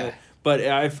time. Yeah. But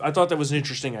I thought that was an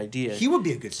interesting idea. He would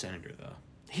be a good senator, though.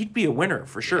 He'd be a winner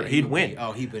for sure. Yeah, He'd would win. be.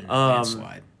 Oh, he'd win in a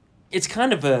landslide. It's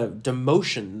kind of a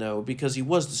demotion, though, because he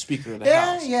was the Speaker of the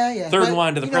Yeah, House. yeah. Third But, in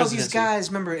line to the presidency. These guys,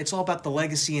 remember, it's all about the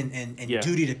legacy and Yeah.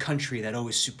 duty to country that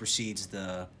always supersedes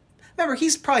the... Remember,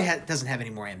 he's probably doesn't have any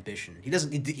more ambition. He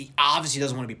doesn't. He obviously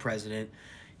doesn't want to be president.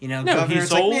 No, governor's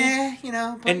he's like, old.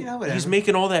 but And whatever. he's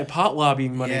making all that pot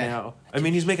lobbying money Yeah. now. I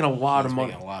mean, he's making a lot of money.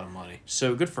 Making a lot of money.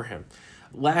 So good for him.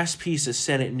 Last piece of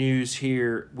Senate news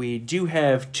here. We do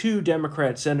have 2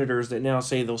 Democrat senators that now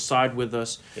say they'll side with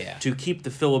us Yeah. to keep the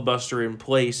filibuster in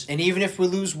place. And even if we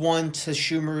lose one to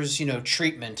Schumer's,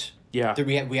 treatment, Yeah.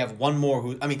 we have one more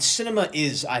who. I mean, Sinema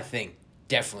is, I think,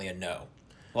 definitely a no.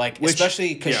 Like, Which-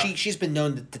 especially because yeah. she's been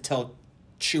known to tell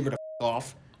Schumer to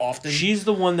off often. She's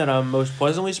the one that I'm most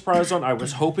pleasantly surprised on. I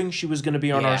was hoping she was going to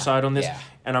be on Yeah, our side on this, yeah.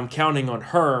 and I'm counting on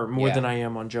her more Yeah. than I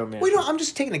am on Joe Manchin. Well, I'm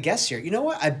just taking a guess here. You know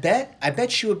what? I bet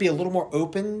she would be a little more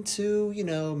open to,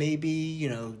 maybe,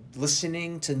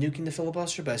 listening to nuking the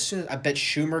filibuster. But as soon as I bet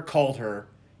Schumer called her,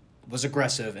 was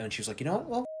aggressive, and she was like, you know what?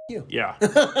 Well, you. Yeah.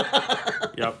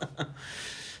 Yep.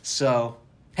 So,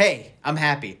 hey, I'm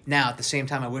happy. Now, at the same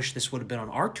time, I wish this would have been on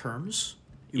our terms.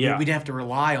 Yeah. We'd have to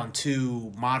rely on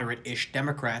two moderate-ish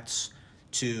Democrats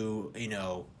to,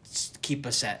 keep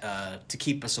us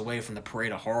away from the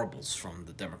parade of horribles from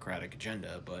the Democratic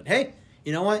agenda. But hey,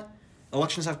 you know what?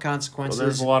 Elections have consequences. Well,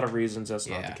 there's a lot of reasons that's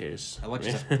not the case.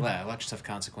 Elections have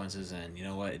consequences, and you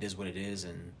know what? It is what it is,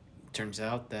 and it turns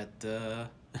out that the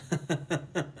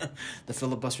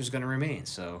filibuster is going to remain.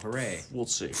 So, hooray! We'll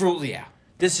see. Yeah.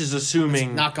 This is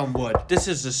assuming. Knock on wood. This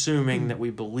is assuming that we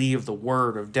believe the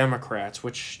word of Democrats,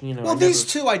 which Well, these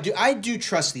two, I do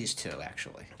trust these two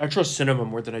actually. I trust Sinema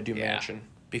more than I do Manchin,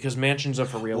 because Manchin's up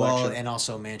for re-election. Well, and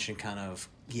also Manchin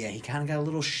he kind of got a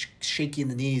little shaky in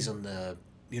the knees on the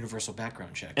universal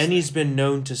background checks. And he's been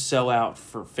known to sell out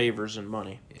for favors and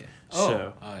money. Yeah.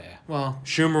 So, oh yeah. Well,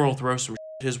 Schumer will throw some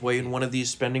his way in one of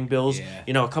these spending bills.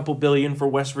 Yeah. A couple billion for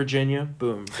West Virginia.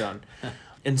 Boom, done.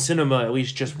 And Sinema at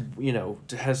least just,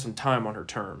 has some time on her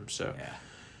term. So,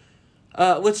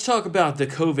 let's talk about the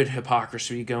COVID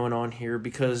hypocrisy going on here,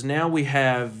 because now we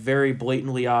have very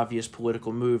blatantly obvious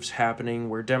political moves happening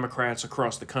where Democrats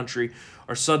across the country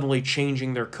are suddenly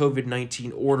changing their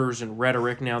COVID-19 orders and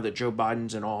rhetoric now that Joe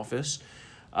Biden's in office.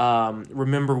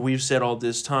 Remember, we've said all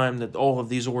this time that all of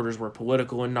these orders were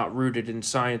political and not rooted in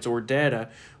science or data.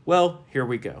 Well, here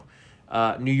we go.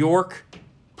 New York,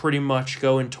 pretty much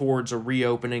going towards a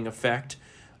reopening effect,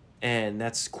 and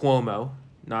that's Cuomo.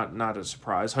 Not a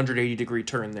surprise. 180-degree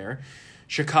turn there.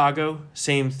 Chicago,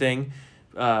 same thing.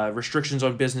 Restrictions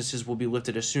on businesses will be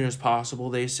lifted as soon as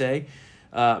possible, they say.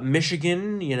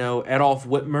 Michigan, Adolph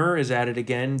Whitmer is at it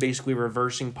again, basically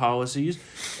reversing policies.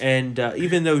 And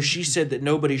even though she said that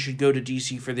nobody should go to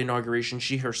D.C. for the inauguration,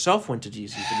 she herself went to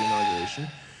D.C. for the inauguration.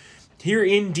 Here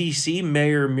in D.C.,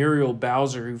 Mayor Muriel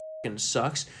Bowser, who f***ing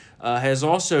sucks, has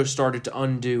also started to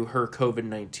undo her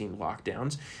COVID-19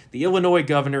 lockdowns. The Illinois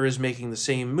governor is making the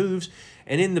same moves.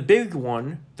 And in the big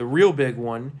one, the real big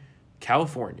one,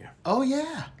 California. Oh,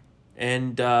 yeah.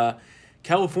 And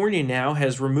California now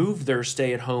has removed their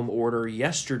stay-at-home order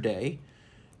yesterday,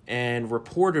 and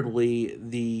reportedly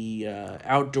the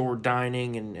outdoor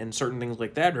dining and certain things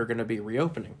like that are going to be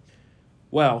reopening.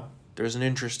 Well, there's an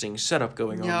interesting setup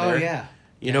going on there. Oh, yeah.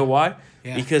 You know why?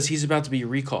 Yeah. Because he's about to be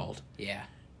recalled. Yeah.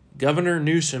 Governor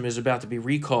Newsom is about to be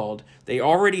recalled. They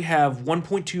already have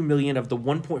 1.2 million of the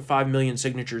 1.5 million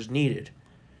signatures needed,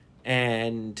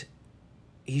 and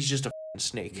he's just a f***ing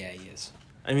snake. Yeah, he is.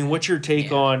 I mean, what's your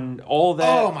take on all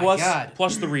that? Oh, my God.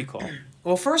 Plus the recall.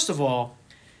 Well, first of all,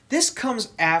 this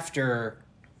comes after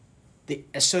the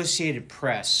Associated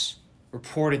Press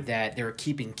reported that they were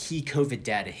keeping key COVID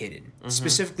data hidden,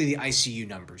 specifically the ICU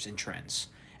numbers and trends.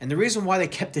 And the reason why they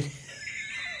kept it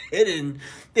hidden,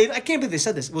 I can't believe they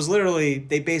said this, was literally,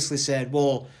 they basically said,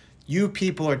 well, you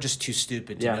people are just too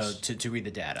stupid to know to read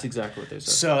the data. That's exactly what they said.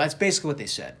 So that's basically what they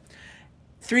said.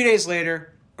 2 days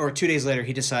later,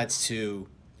 he decides to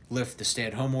lift the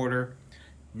stay-at-home order.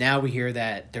 Now we hear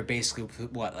that they're basically,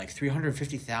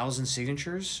 350,000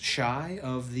 signatures shy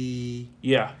of the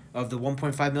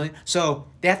 1.5 million. So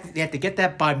they have to get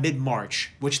that by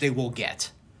mid-March, which they will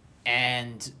get.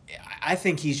 And I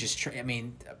think he's just,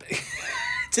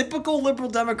 typical liberal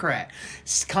Democrat,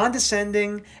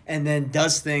 condescending, and then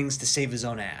does things to save his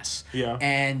own ass. Yeah.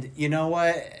 And you know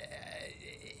what?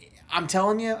 I'm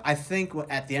telling you, I think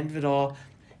at the end of it all,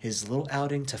 his little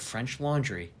outing to French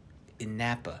Laundry in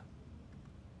Napa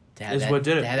what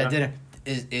did it. That dinner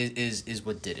is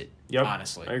what did it. Yep,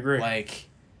 honestly, I agree.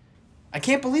 I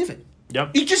can't believe it.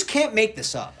 Yep. You just can't make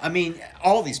this up. I mean,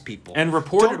 all these people. And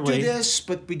reportedly, don't do this,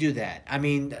 but we do that. I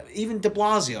mean, even De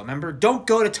Blasio, remember? Don't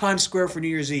go to Times Square for New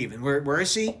Year's Eve. And where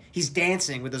is he? He's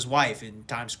dancing with his wife in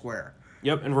Times Square.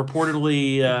 Yep, and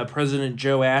reportedly, President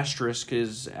Joe Asterisk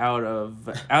is out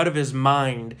of his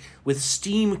mind, with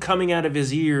steam coming out of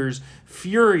his ears,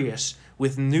 furious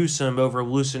with Newsom over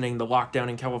loosening the lockdown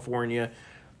in California,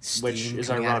 which is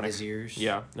ironic. Out of his ears.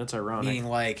 Yeah, that's ironic.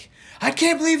 Meaning I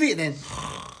can't believe it, and then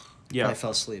I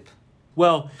fell asleep.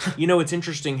 Well, it's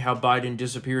interesting how Biden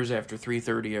disappears after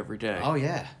 3:30 every day. Oh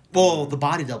yeah. Well, the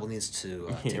body double needs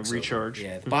to recharge. Over.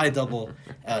 Yeah, the body double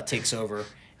takes over.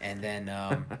 And then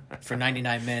for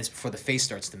 99 minutes before the face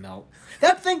starts to melt.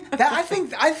 I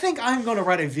think I'm going to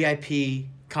write a VIP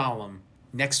column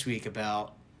next week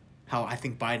about how I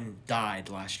think Biden died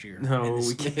last year. No,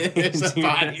 we can't. It's a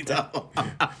body double.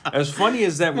 As funny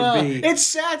as that would be, it's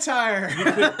satire.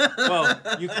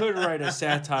 You could write a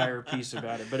satire piece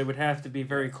about it, but it would have to be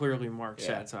very clearly marked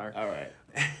satire. All right.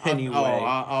 Anyway,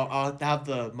 I'll have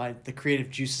the creative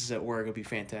juices at work. It'll be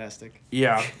fantastic.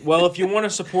 Yeah. Well, if you want to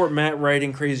support Matt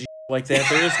writing crazy like that.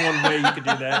 There is one way you can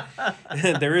do that.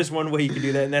 There is one way you can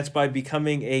do that, and that's by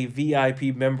becoming a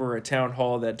VIP member at Town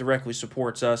Hall that directly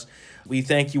supports us. We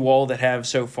thank you all that have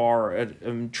so far. A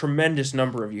tremendous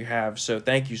number of you have, so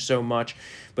thank you so much.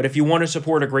 But if you want to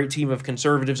support a great team of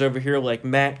conservatives over here like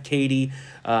Matt, Katie,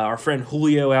 our friend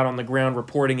Julio out on the ground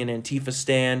reporting in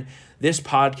Antifistan, this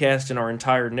podcast and our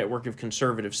entire network of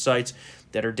conservative sites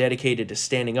that are dedicated to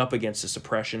standing up against this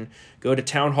oppression, go to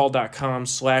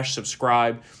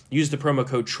townhall.com/subscribe. Use the promo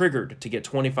code TRIGGERED to get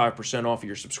 25% off of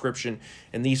your subscription,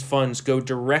 and these funds go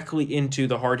directly into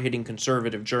the hard-hitting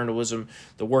conservative journalism,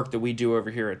 the work that we do over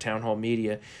here at Town Hall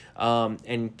Media.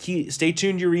 Stay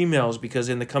tuned to your emails, because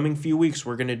in the coming few weeks,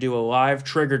 we're going to do a live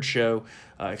Triggered show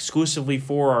exclusively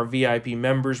for our VIP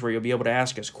members, where you'll be able to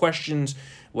ask us questions.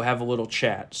 We'll have a little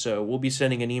chat. So we'll be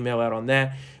sending an email out on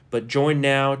that. But join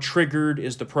now. Triggered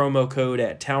is the promo code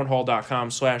at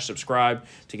townhall.com/subscribe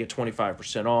to get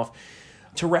 25% off.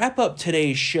 To wrap up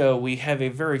today's show, we have a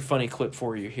very funny clip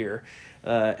for you here.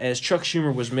 As Chuck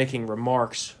Schumer was making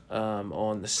remarks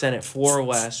on the Senate floor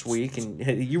last week, and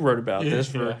you wrote about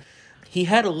this, he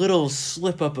had a little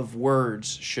slip up of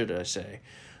words, should I say.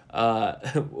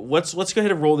 Let's go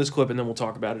ahead and roll this clip, and then we'll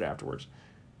talk about it afterwards.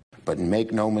 But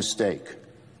make no mistake,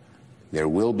 there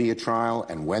will be a trial,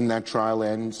 and when that trial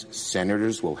ends,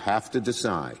 senators will have to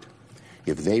decide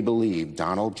if they believe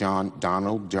Donald John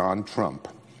Trump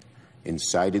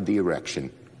incited the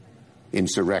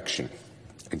insurrection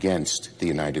against the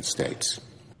United States.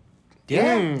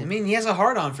 Yeah, I mean, he has a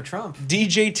hard-on for Trump.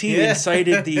 DJT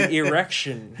incited the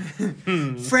erection.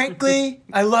 Frankly,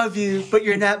 I love you, but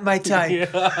you're not my type.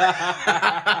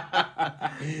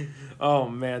 Oh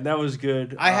man, that was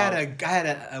good.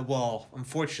 Well,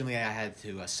 unfortunately, I had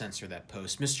to censor that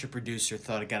post. Mr. Producer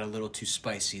thought it got a little too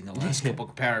spicy in the last couple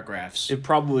of paragraphs. It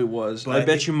probably was. But I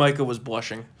bet you Micah was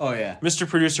blushing. Oh yeah, Mr.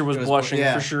 Producer was blushing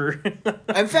for sure.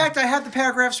 In fact, I have the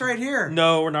paragraphs right here.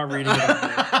 No, we're not reading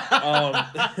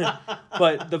it.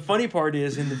 But the funny part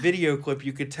is, in the video clip,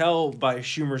 you could tell by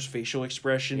Schumer's facial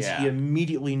expressions, he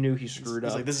immediately knew he screwed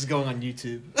up. He's like, this is going on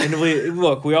YouTube. And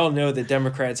we all know that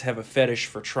Democrats have a fetish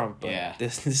for Trump, but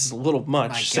this is a little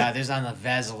much. My God, there's not enough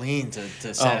Vaseline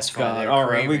to satisfy their All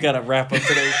craving. right, we got to wrap up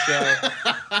today's show.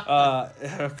 Oh,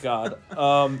 God.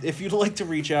 If you'd like to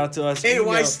reach out to us...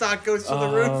 KY stock goes to the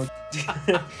roof.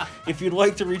 If you'd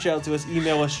like to reach out to us,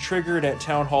 email us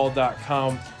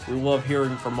triggered@townhall.com. We love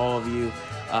hearing from all of you.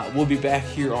 We'll be back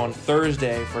here on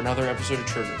Thursday for another episode of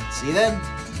Triggered. See you then.